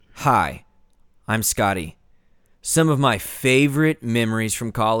Hi, I'm Scotty. Some of my favorite memories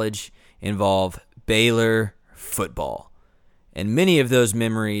from college involve Baylor football. And many of those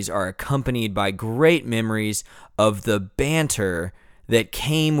memories are accompanied by great memories of the banter that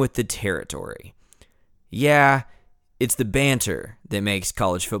came with the territory. Yeah, it's the banter that makes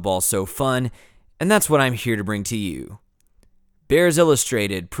college football so fun, and that's what I'm here to bring to you. Bears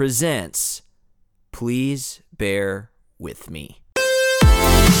Illustrated presents Please Bear With Me.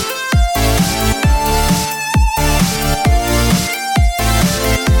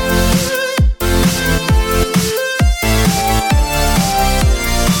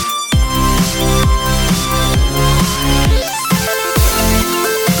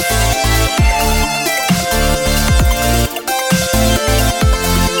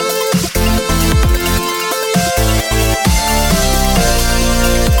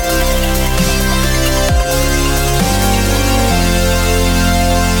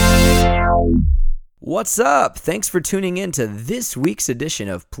 What's up? Thanks for tuning in to this week's edition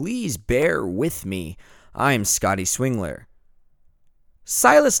of Please Bear With Me. I'm Scotty Swingler.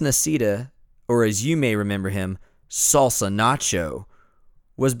 Silas Nacita, or as you may remember him, Salsa Nacho,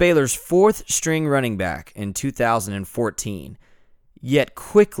 was Baylor's fourth-string running back in 2014, yet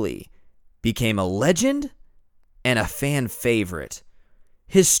quickly became a legend and a fan favorite.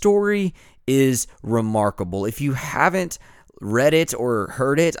 His story is remarkable. If you haven't read it or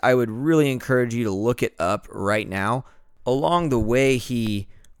heard it, I would really encourage you to look it up right now. Along the way, he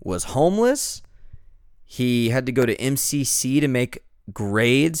was homeless. He had to go to MCC to make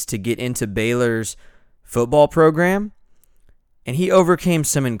grades to get into Baylor's football program. And he overcame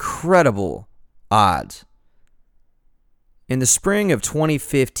some incredible odds. In the spring of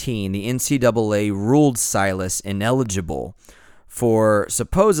 2015, the NCAA ruled Silas ineligible for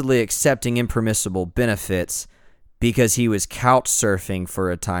supposedly accepting impermissible benefits because he was couch surfing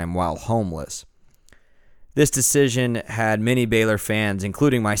for a time while homeless. This decision had many Baylor fans,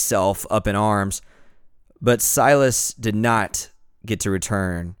 including myself, up in arms, but Silas did not get to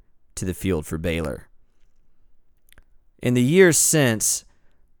return to the field for Baylor. In the years since,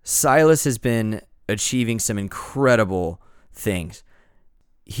 Silas has been achieving some incredible things.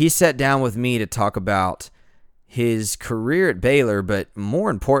 He sat down with me to talk about his career at Baylor, but more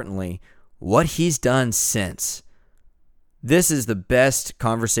importantly, what he's done since. This is the best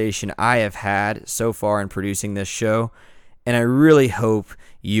conversation I have had so far in producing this show, and I really hope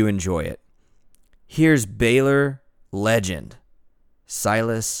you enjoy it. Here's Baylor legend,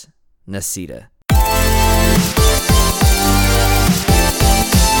 Silas Nacita.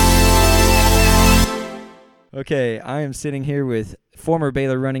 Okay, I am sitting here with former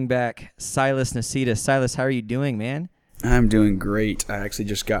Baylor running back Silas Nacita. Silas, how are you doing, man? I'm doing great. I actually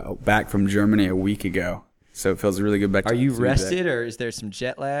just got back from Germany a week ago. So it feels really good back to Are you rested or is there some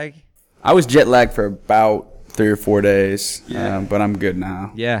jet lag? I was jet lagged for about 3 or 4 days, but I'm good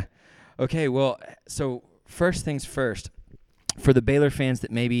now. Yeah. Okay, well, so first things first, for the Baylor fans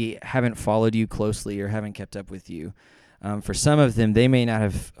that maybe haven't followed you closely or haven't kept up with you, for some of them, they may not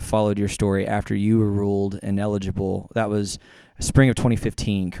have followed your story after you were ruled ineligible. That was spring of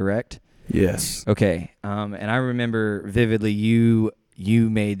 2015, correct? Yes. Okay, and I remember vividly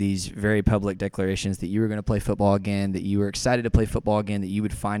you made these very public declarations that you were going to play football again, that you were excited to play football again, that you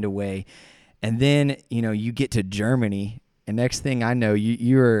would find a way. And then, you get to Germany, and next thing I know,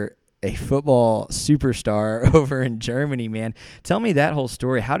 you're a football superstar over in Germany, man. Tell me that whole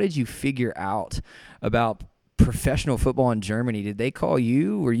story. How did you figure out about professional football in Germany? Did they call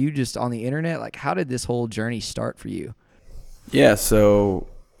you? Were you just on the internet? Like, how did this whole journey start for you? Yeah, so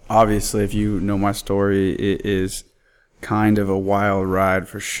obviously if you know my story, it is kind of a wild ride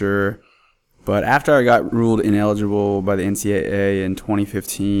for sure. But after I got ruled ineligible by the NCAA in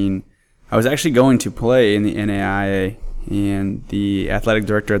 2015, I was actually going to play in the NAIA, and the athletic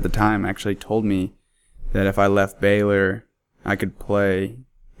director at the time actually told me that if I left Baylor, I could play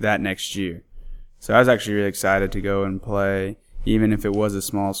that next year. So I was actually really excited to go and play, even if it was a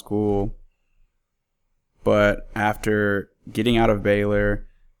small school. But after getting out of Baylor,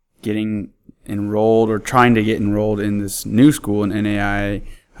 getting enrolled or trying to get enrolled in this new school in NAIA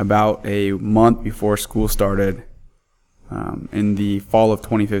about a month before school started, in the fall of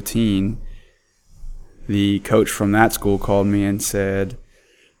 2015, the coach from that school called me and said,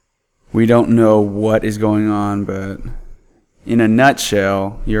 "We don't know what is going on, but in a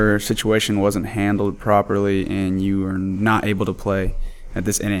nutshell, your situation wasn't handled properly and you are not able to play at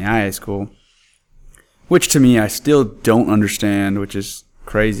this NAIA school." Which to me, I still don't understand, which is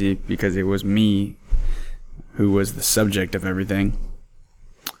crazy because it was me who was the subject of everything.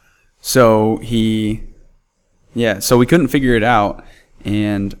 So we couldn't figure it out,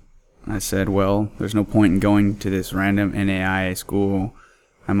 and I said, well, there's no point in going to this random NAIA school.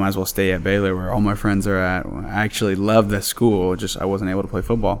 I might as well stay at Baylor where all my friends are at. I actually love the school, just I wasn't able to play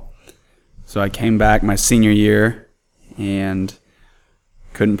football. So I came back my senior year and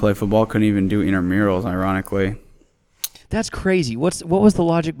couldn't play football, couldn't even do intramurals, ironically. That's crazy. What was the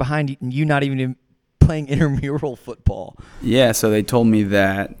logic behind you not even playing intramural football? Yeah, so they told me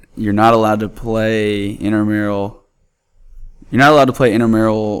that you're not allowed to play intramural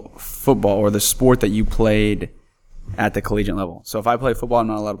football or the sport that you played at the collegiate level. So if I play football, I'm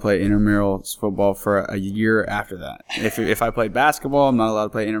not allowed to play intramural football for a year after that. If I played basketball, I'm not allowed to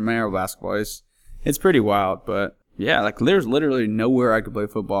play intramural basketball. It's pretty wild, but yeah, like there's literally nowhere I could play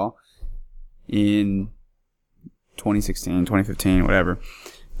football in 2016, 2015, whatever.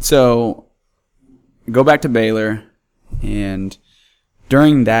 So go back to Baylor, and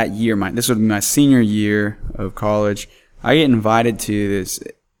during that year, this would be my senior year of college, I get invited to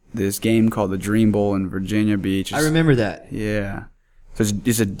this game called the Dream Bowl in Virginia Beach. I remember that. Yeah. So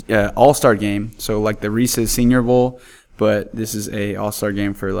it's a all-star game. So like the Reese's Senior Bowl, but this is a all-star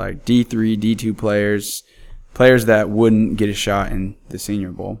game for like D3, D2 players that wouldn't get a shot in the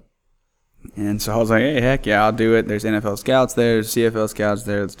Senior Bowl. And so I was like, hey, heck yeah, I'll do it. There's NFL scouts there, there's CFL scouts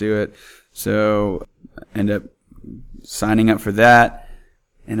there, let's do it. So I end up signing up for that.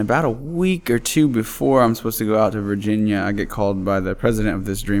 And about a week or two before I'm supposed to go out to Virginia, I get called by the president of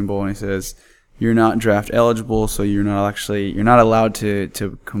this Dream Bowl, and he says, you're not draft eligible, so you're not allowed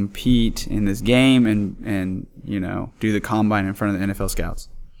to compete in this game and do the combine in front of the NFL scouts.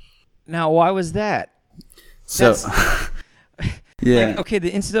 Now, why was that? So, yeah. Like, okay,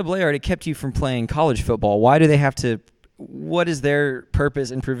 the NCAA already kept you from playing college football. Why do they have to? What is their purpose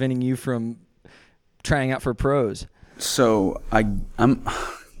in preventing you from trying out for pros? So I'm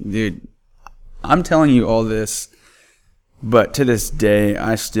telling you all this, but to this day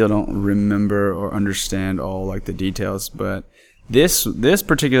I still don't remember or understand all like the details. But this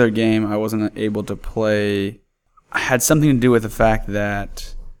particular game I wasn't able to play. I had something to do with the fact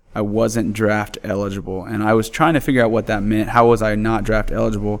that I wasn't draft eligible, and I was trying to figure out what that meant. How was I not draft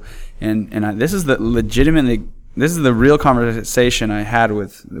eligible? This is the real conversation I had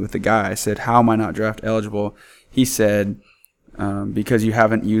with the guy. I said, how am I not draft eligible? He said, because you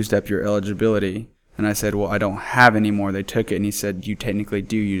haven't used up your eligibility. And I said, well, I don't have any more. They took it. And he said, you technically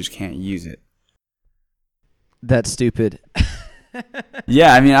do. You just can't use it. That's stupid.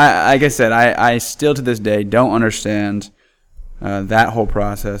 Yeah, I mean, like I said, I still to this day don't understand that whole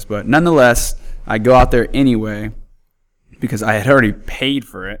process. But nonetheless, I go out there anyway because I had already paid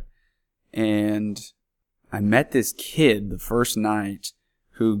for it. And I met this kid the first night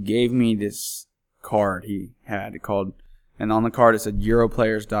who gave me this card he had called, and on the card it said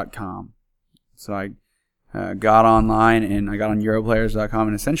Europlayers.com. So I got online and I got on Europlayers.com,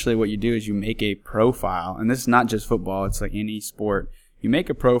 and essentially what you do is you make a profile, and this is not just football, it's like any sport. You make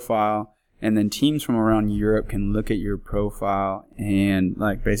a profile, and then teams from around Europe can look at your profile and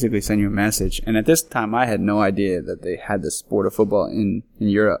like basically send you a message. And at this time I had no idea that they had the sport of football in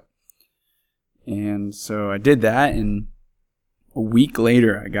Europe. And so I did that, and a week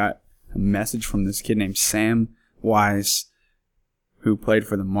later I got a message from this kid named Sam Weiss, who played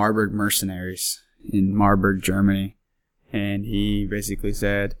for the Marburg Mercenaries in Marburg, Germany. And he basically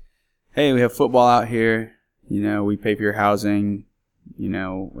said, hey, we have football out here. We pay for your housing.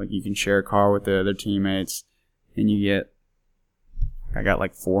 Like you can share a car with the other teammates. And I got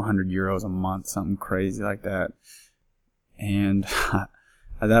like 400 euros a month, something crazy like that. And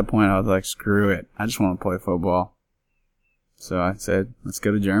at that point I was like, screw it. I just want to play football. So I said, let's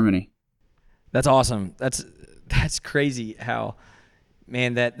go to Germany. That's awesome. That's crazy how,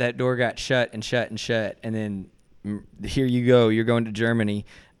 man, that door got shut and shut and shut, and then here you go, you're going to Germany.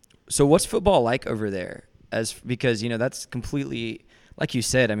 So what's football like over there? Because that's completely, like you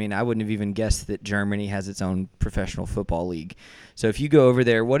said, I mean, I wouldn't have even guessed that Germany has its own professional football league. So if you go over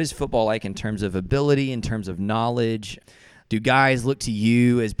there, what is football like in terms of ability, in terms of knowledge? Do guys look to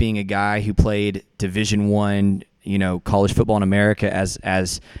you as being a guy who played Division I, college football in America as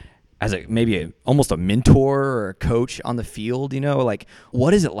almost a mentor or a coach on the field? Like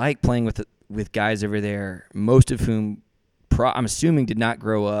what is it like playing with guys over there, most of whom I'm assuming did not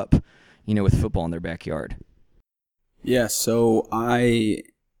grow up, with football in their backyard? Yeah, so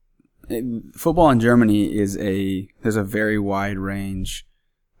football in Germany there's a very wide range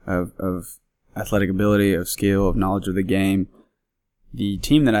of athletic ability, of skill, of knowledge of the game. The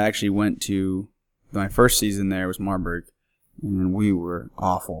team that I actually went to my first season there was Marburg, and we were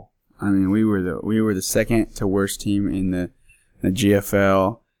awful. I mean, we were the second to worst team in the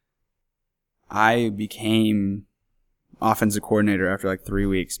GFL. I became offensive coordinator after like 3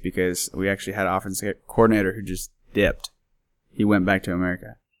 weeks because we actually had an offensive coordinator who just dipped. He went back to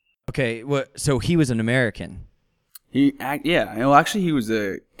America. Okay, so he was an American. Yeah. Well, actually, he was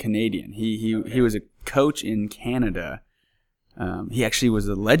a Canadian. He was a coach in Canada. He actually was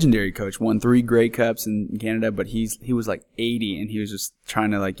a legendary coach. Won 3 Grey Cups in Canada, but he was like 80, and he was just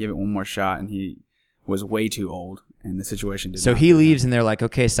trying to like give it one more shot, and he was way too old, and the situation did. So he leaves, and they're like,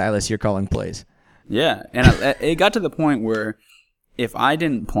 "Okay, Silas, you're calling plays." Yeah, and it got to the point where if I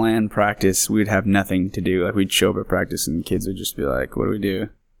didn't plan practice, we'd have nothing to do. Like we'd show up at practice, and the kids would just be like, "What do we do?"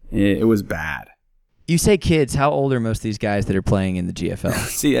 It was bad. You say kids. How old are most of these guys that are playing in the GFL?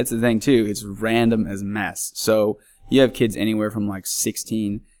 See, that's the thing too. It's random as mess. So you have kids anywhere from like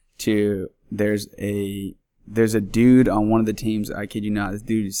 16 to there's a dude on one of the teams. I kid you not. This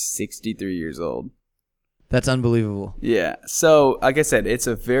dude is 63 years old. That's unbelievable. Yeah. So like I said, it's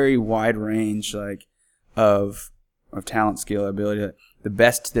a very wide range like of talent, skill, ability.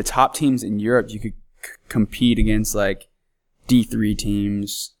 The top teams in Europe, you could compete against like D3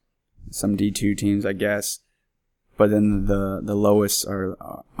 teams, some D2 teams, I guess. But then the lowest are,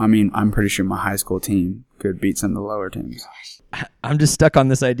 I'm pretty sure my high school team could beat some of the lower teams. I'm just stuck on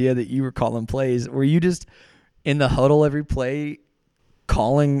this idea that you were calling plays. Were you just in the huddle every play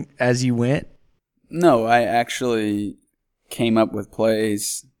calling as you went? No, I actually came up with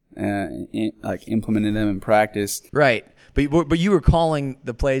plays, like implemented them in practice. Right. But you were calling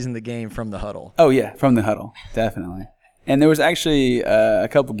the plays in the game from the huddle. Oh, yeah, from the huddle, definitely. And there was actually a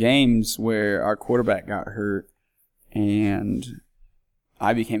couple games where our quarterback got hurt, and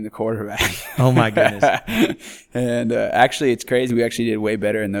I became the quarterback. Oh, my goodness. And actually, it's crazy. We actually did way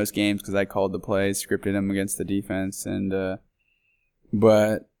better in those games because I called the plays, scripted them against the defense. And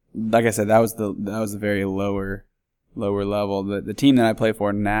but like I said, that was the very lower level. The team that I play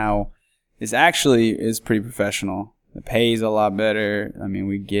for now is pretty professional. The pay is a lot better. I mean,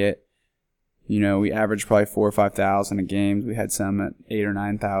 we average probably 4,000 or 5,000 a game. We had some at 8,000 or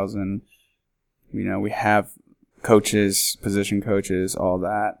 9,000. We have coaches, position coaches, all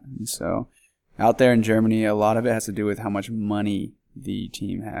that. And so out there in Germany, a lot of it has to do with how much money the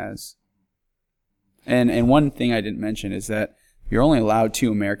team has. And one thing I didn't mention is that you're only allowed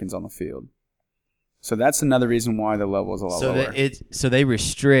 2 Americans on the field. So that's another reason why the level is a lot lower. So they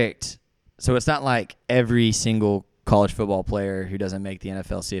restrict. So it's not like every single college football player who doesn't make the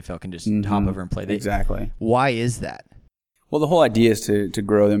NFL, CFL can just hop over and play. Exactly. Why is that? Well, the whole idea is to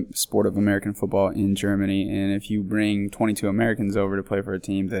grow the sport of American football in Germany. And if you bring 22 Americans over to play for a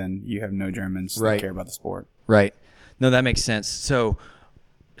team, then you have no Germans that care about the sport. Right. No, that makes sense. So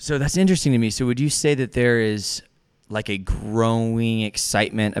that's interesting to me. So would you say that there is like a growing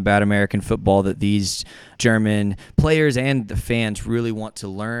excitement about American football, that these German players and the fans really want to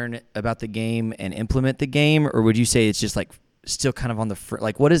learn about the game and implement the game? Or would you say it's just like still kind of on the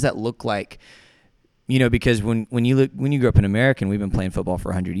like, what does that look like? Because when you grow up in America, and we've been playing football for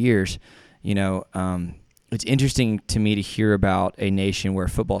 100 years, it's interesting to me to hear about a nation where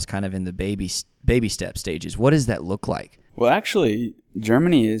football's kind of in the baby step stages. What does that look like? Well, actually,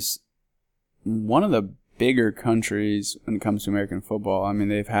 Germany is one of the bigger countries when it comes to American football. I mean,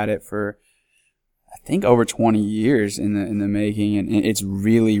 they've had it for, I think, over 20 years in the making, and it's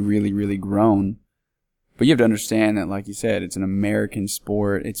really, really, really grown. But you have to understand that, like you said, it's an American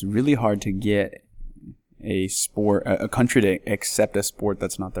sport. It's really hard to get a country to accept a sport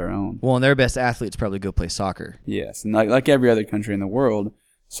that's not their own. Well, and their best athletes probably go play soccer. Yes, and like every other country in the world,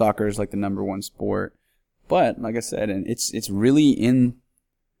 soccer is like the number one sport. But like I said, and it's really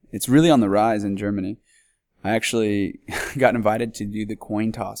on the rise in Germany. I actually got invited to do the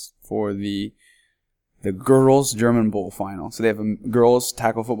coin toss for the girls German Bowl final. So they have a girls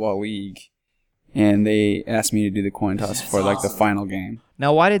tackle football league, and they asked me to do the coin toss for like the final game.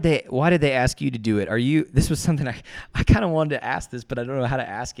 Now, why did they ask you to do it? This was something I kind of wanted to ask this, but I don't know how to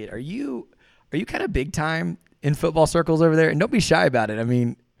ask it. Are you kind of big time in football circles over there? And don't be shy about it. I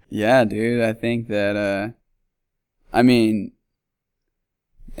mean, yeah, dude. I think that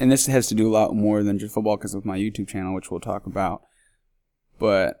and this has to do a lot more than just football because of my YouTube channel, which we'll talk about.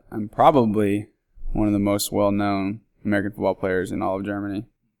 But I'm probably one of the most well-known American football players in all of Germany.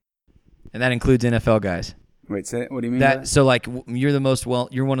 And that includes NFL guys. Wait, what do you mean by that? So, like, you're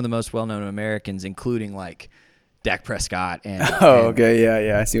one of the most well-known Americans, including, like, Dak Prescott. Okay,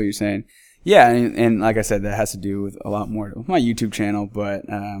 yeah, I see what you're saying. Yeah, and like I said, that has to do with a lot more with my YouTube channel. But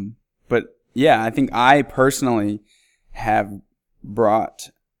yeah, I think I personally have brought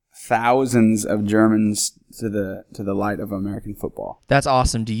thousands of Germans to the light of American football. That's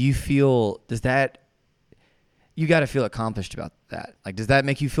awesome. Do you feel, you got to feel accomplished about that? Like, does that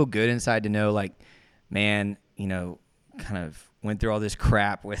make you feel good inside to know, like, man, kind of went through all this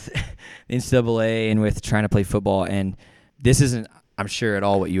crap with the NCAA and with trying to play football, and this isn't, I'm sure, at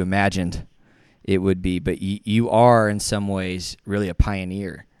all what you imagined it would be, but you are in some ways really a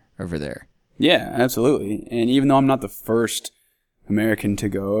pioneer over there. Yeah, absolutely. And even though I'm not the first American to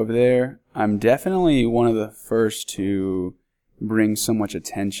go over there, I'm definitely one of the first to bring so much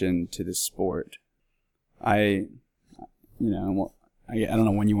attention to the sport. I don't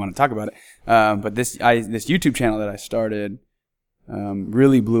know when you want to talk about it, but this YouTube channel that I started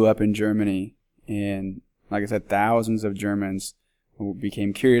really blew up in Germany, and like I said, thousands of Germans who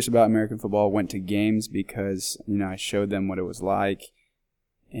became curious about American football went to games because I showed them what it was like,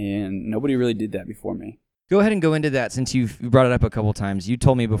 and nobody really did that before me. Go ahead and go into that since you brought it up a couple times. You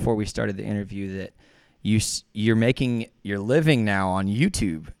told me before we started the interview that you're making your living now on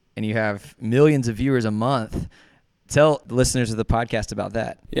YouTube, and you have millions of viewers a month. Tell the listeners of the podcast about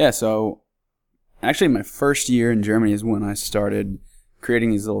that. Yeah, so actually my first year in Germany is when I started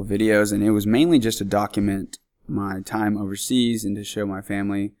creating these little videos, and it was mainly just to document my time overseas and to show my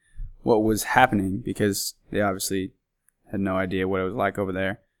family what was happening, because they obviously had no idea what it was like over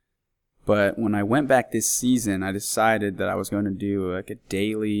there. But when I went back this season, I decided that I was going to do like a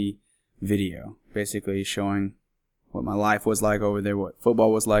daily video, basically showing what my life was like over there, what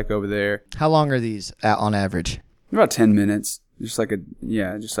football was like over there. How long are these on average? About 10 minutes. Just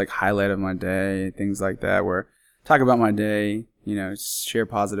like highlight of my day, things like that, where talk about my day, share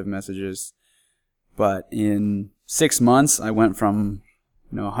positive messages. But in 6 months, I went from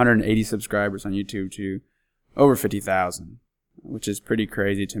 180 subscribers on YouTube to over 50,000, which is pretty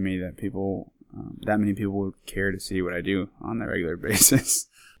crazy to me that that many people would care to see what I do on a regular basis.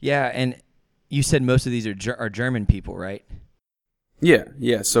 Yeah, and you said most of these are German people, right?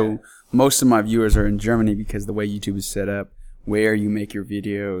 Yeah. So most of my viewers are in Germany because the way YouTube is set up, where you make your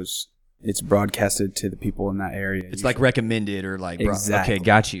videos, it's broadcasted to the people in that area. It's usually like recommended or like, exactly. Okay,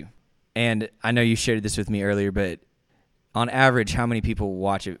 got you. And I know you shared this with me earlier, but on average, how many people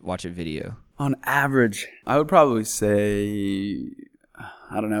watch a video? On average, I would probably say,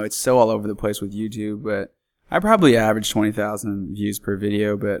 I don't know, it's so all over the place with YouTube, but I probably average 20,000 views per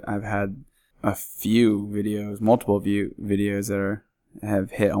video, but I've had a few videos, multiple videos that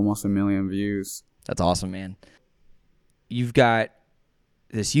have hit almost 1 million views. That's awesome, man. You've got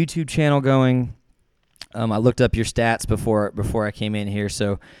this YouTube channel going. I looked up your stats before I came in here.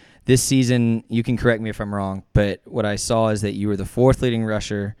 So this season, you can correct me if I'm wrong, but what I saw is that you were the 4th leading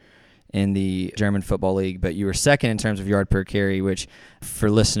rusher in the German Football League, but you were 2nd in terms of yard per carry, which for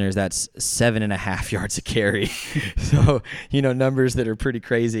listeners, that's 7.5 yards a carry. So, numbers that are pretty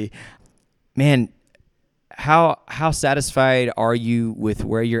crazy. Man, how satisfied are you with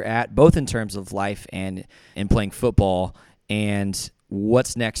where you're at, both in terms of life and in playing football? And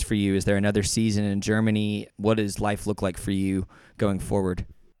what's next for you? Is there another season in Germany? What does life look like for you going forward?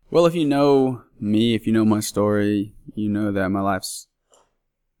 Well, if you know me, if you know my story, you know that my life's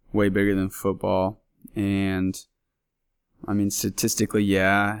way bigger than football. And I mean, statistically,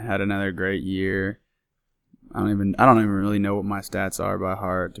 yeah, I had another great year. I don't even really know what my stats are by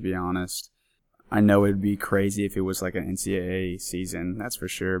heart, to be honest. I know it'd be crazy if it was like an NCAA season, that's for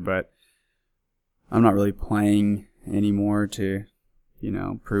sure, but I'm not really playing anymore to,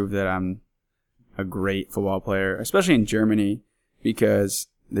 prove that I'm a great football player, especially in Germany, because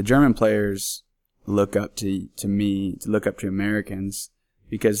the German players look up to me, to look up to Americans,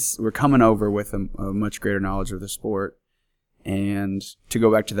 because we're coming over with a much greater knowledge of the sport. And to go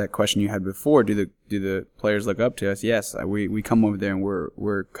back to that question you had before, do the players look up to us? Yes, we come over there and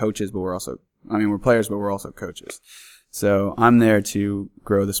we're coaches, but we're players, but we're also coaches. So I'm there to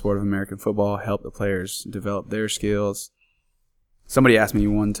grow the sport of American football, help the players develop their skills. Somebody asked me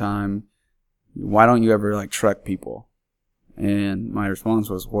one time, why don't you ever truck people? And my response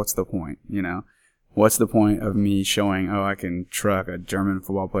was, what's the point? What's the point of me showing, I can truck a German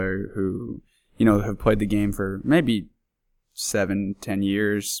football player who, have played the game for maybe 7-10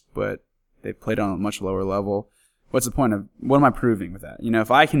 years, but they played on a much lower level. What's the point of, what am I proving with that?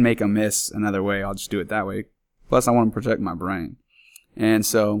 If I can make a miss another way, I'll just do it that way. Plus, I want to protect my brain. And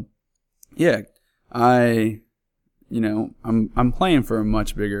so, yeah, I'm playing for a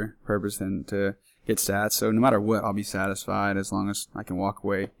much bigger purpose than to get stats. So no matter what, I'll be satisfied as long as I can walk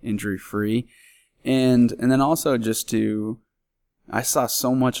away injury-free. And then also I saw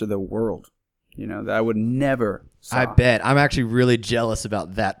so much of the world, that I would never saw. I bet. I'm actually really jealous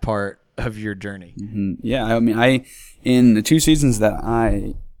about that part of your journey. Mm-hmm. Yeah, I mean, in the 2 seasons that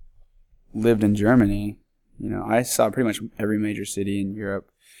I lived in Germany, I saw pretty much every major city in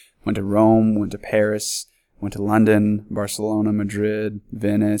Europe. Went to Rome, went to Paris, went to London, Barcelona, Madrid,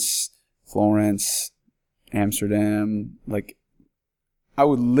 Venice, Florence, Amsterdam. Like, I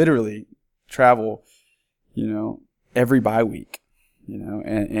would literally travel, every bye week,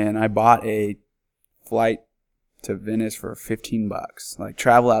 and I bought a flight to Venice for $15. Like,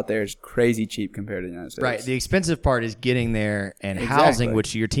 travel out there is crazy cheap compared to the United States. Right. The expensive part is getting there and Exactly. housing,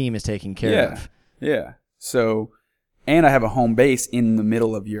 which your team is taking care of. Yeah. So, and I have a home base in the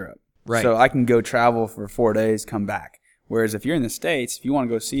middle of Europe. Right. So I can go travel for 4 days, come back. Whereas if you're in the States, if you want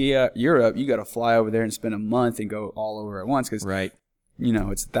to go see Europe, you got to fly over there and spend a month and go all over at once because, right.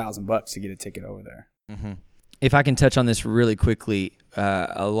 It's $1,000 to get a ticket over there. Mm-hmm. If I can touch on this really quickly,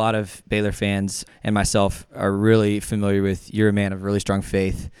 a lot of Baylor fans and myself are really familiar with you're a man of really strong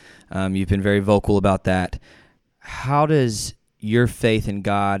faith. You've been very vocal about that. How does your faith in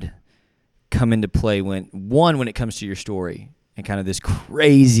God come into play when it comes to your story and kind of this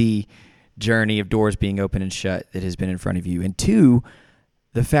crazy journey of doors being open and shut that has been in front of you, and two,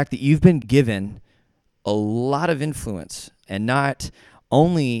 the fact that you've been given a lot of influence, and not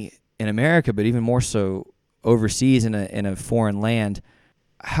only in America but even more so overseas in a foreign land.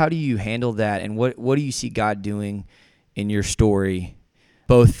 How do you handle that, and what do you see God doing in your story,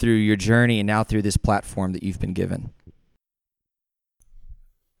 both through your journey and now through this platform that you've been given?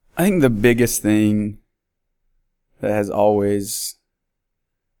 I think the biggest thing that has always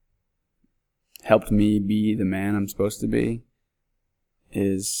helped me be the man I'm supposed to be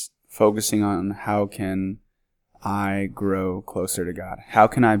is focusing on how can I grow closer to God? How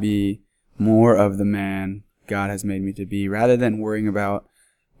can I be more of the man God has made me to be, rather than worrying about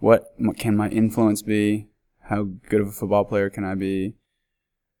what can my influence be, how good of a football player can I be,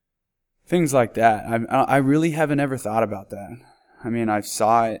 things like that. I really haven't ever thought about that. I mean, I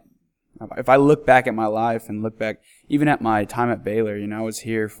saw it. If I look back at my life and look back even at my time at Baylor, I was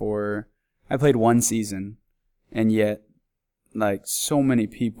here I played 1 season, and yet, like, so many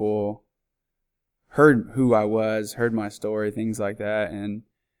people heard who I was, heard my story, things like that. And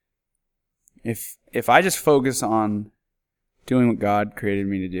if I just focus on doing what God created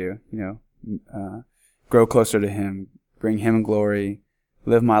me to do, grow closer to Him, bring Him glory,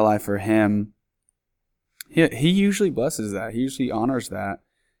 live my life for Him, He usually blesses that. He usually honors that.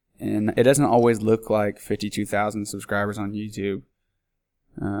 And it doesn't always look like 52,000 subscribers on YouTube.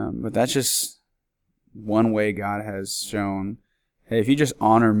 But that's just one way God has shown, hey, if you just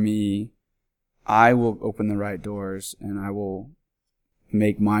honor me, I will open the right doors and I will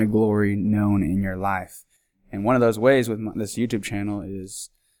make my glory known in your life. And one of those ways with this YouTube channel is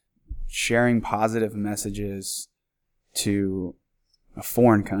sharing positive messages to a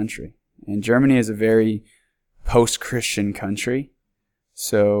foreign country. And Germany is a very post-Christian country.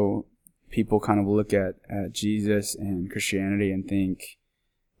 So people kind of look at Jesus and Christianity and think,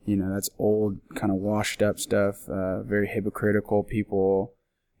 that's old, kind of washed up stuff, very hypocritical people,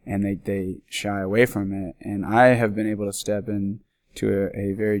 and they shy away from it. And I have been able to step into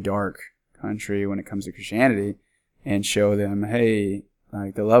a very dark country when it comes to Christianity and show them, hey,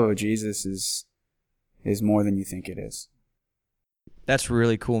 like, the love of Jesus is more than you think it is. That's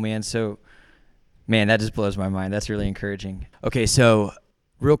really cool, man. So, man, that just blows my mind. That's really encouraging. Okay, so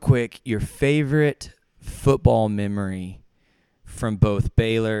real quick, your favorite football memory from both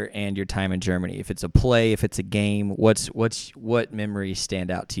Baylor and your time in Germany. If it's a play, if it's a game, what memories stand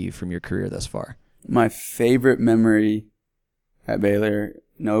out to you from your career thus far? My favorite memory at Baylor,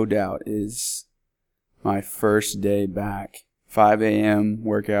 no doubt, is my first day back. 5 a.m.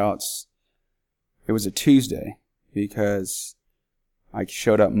 workouts. It was a Tuesday because I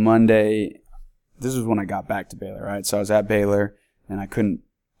showed up Monday. This was when I got back to Baylor, right? So I was at Baylor and I couldn't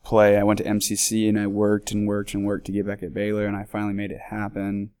play. I went to MCC and I worked to get back at Baylor, and I finally made it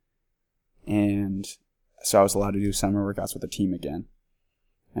happen. And so I was allowed to do summer workouts with the team again.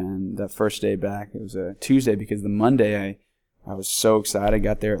 And that first day back, it was a Tuesday because the Monday I was so excited. I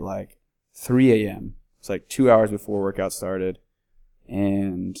got there at like 3 a.m. It's like 2 hours before workout started.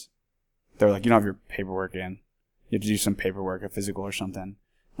 And they were like, you don't have your paperwork in. You have to do some paperwork, a physical or something. And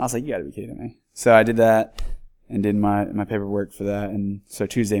I was like, you got to be kidding me. So I did that and did my paperwork for that. And so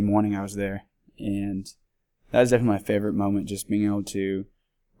Tuesday morning I was there. And that was definitely my favorite moment, just being able to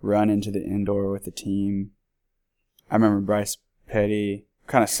run into the indoor with the team. I remember Bryce Petty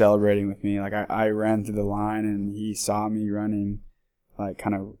kind of celebrating with me. Like, I ran through the line and he saw me running, like,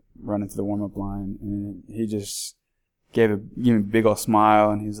 kind of running through the warm-up line. And he just gave me a big old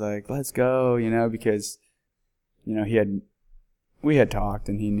smile, and he's like, let's go, because, we had talked,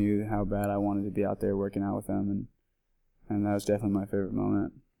 and he knew how bad I wanted to be out there working out with him, and that was definitely my favorite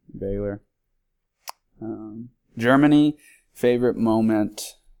moment. Baylor. Germany, favorite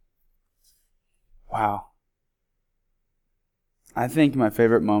moment. Wow. I think my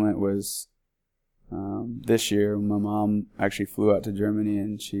favorite moment was This year, my mom actually flew out to Germany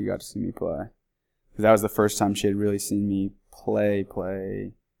and she got to see me play. Because that was the first time she had really seen me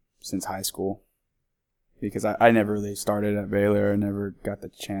play since high school. Because I never really started at Baylor. I never got the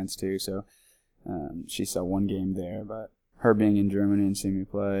chance to. So she saw one game there. But her being in Germany and seeing me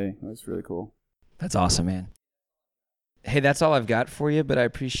play was really cool. That's awesome, man. Hey, that's all I've got for you, but I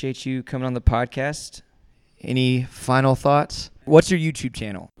appreciate you coming on the podcast. Any final thoughts? What's your YouTube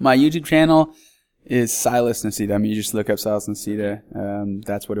channel? My YouTube channel is Silas Nicita. I mean, you just look up Silas Nicita.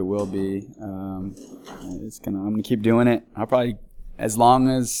 That's what it will be. I'm gonna keep doing it. I'll probably, as long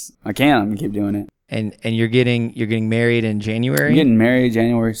as I can, I'm gonna keep doing it. And you're getting married in January? I'm getting married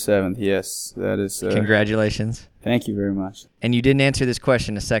January 7th. Yes, that is. Congratulations. Thank you very much. And you didn't answer this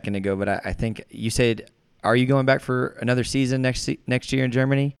question a second ago, but I think you said, are you going back for another season next year in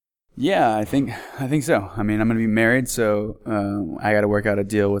Germany? Yeah, I think so. I mean, I'm going to be married, so I got to work out a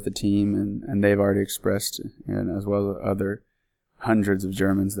deal with the team, and they've already expressed, as well as other hundreds of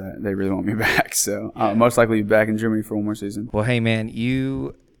Germans, that they really want me back. So I'll most likely be back in Germany for one more season. Well, hey, man,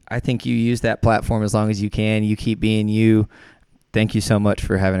 I think you use that platform as long as you can. You keep being you. Thank you so much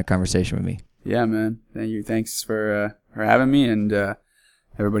for having a conversation with me. Yeah, man. Thank you. Thanks for having me, and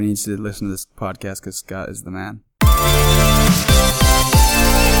everybody needs to listen to this podcast because Scott is the man.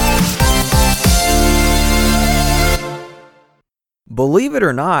 Believe it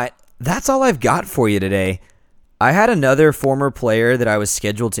or not, that's all I've got for you today. I had another former player that I was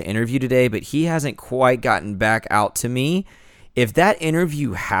scheduled to interview today, but he hasn't quite gotten back out to me. If that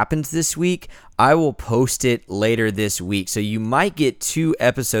interview happens this week, I will post it later this week. So you might get 2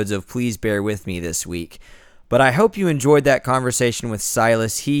 episodes of Please Bear With Me this week. But I hope you enjoyed that conversation with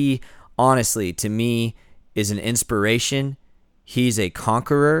Silas. He, honestly, to me, is an inspiration. He's a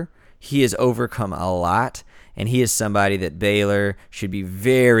conqueror. He has overcome a lot. And he is somebody that Baylor should be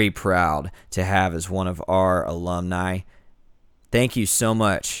very proud to have as one of our alumni. Thank you so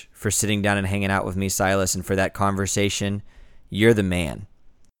much for sitting down and hanging out with me, Silas, and for that conversation. You're the man.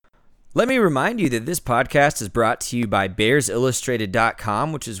 Let me remind you that this podcast is brought to you by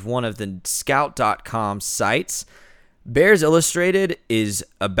BearsIllustrated.com, which is one of the Scout.com sites. Bears Illustrated is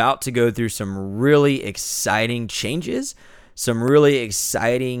about to go through some really exciting changes. Some really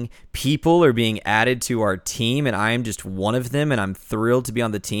exciting people are being added to our team, and I am just one of them, and I'm thrilled to be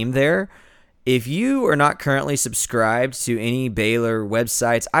on the team there. If you are not currently subscribed to any Baylor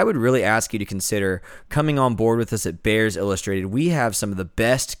websites, I would really ask you to consider coming on board with us at Bears Illustrated. We have some of the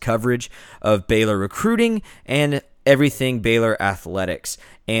best coverage of Baylor recruiting and everything Baylor athletics.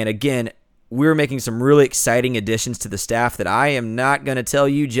 And again, we're making some really exciting additions to the staff that I am not going to tell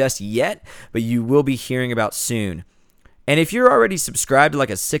you just yet, but you will be hearing about soon. And if you're already subscribed to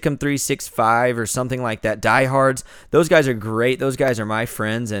like a Sikkim 365 or something like that, Diehards, those guys are great. Those guys are my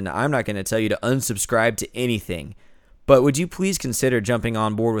friends, and I'm not going to tell you to unsubscribe to anything. But would you please consider jumping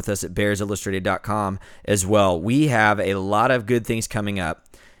on board with us at BearsIllustrated.com as well? We have a lot of good things coming up,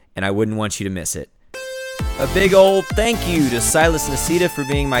 and I wouldn't want you to miss it. A big old thank you to Silas Nicita for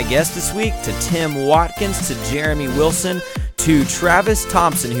being my guest this week, to Tim Watkins, to Jeremy Wilson, to Travis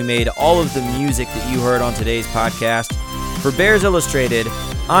Thompson, who made all of the music that you heard on today's podcast. For Bears Illustrated,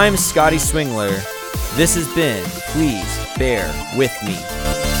 I'm Scotty Swingler. This has been Please Bear With Me.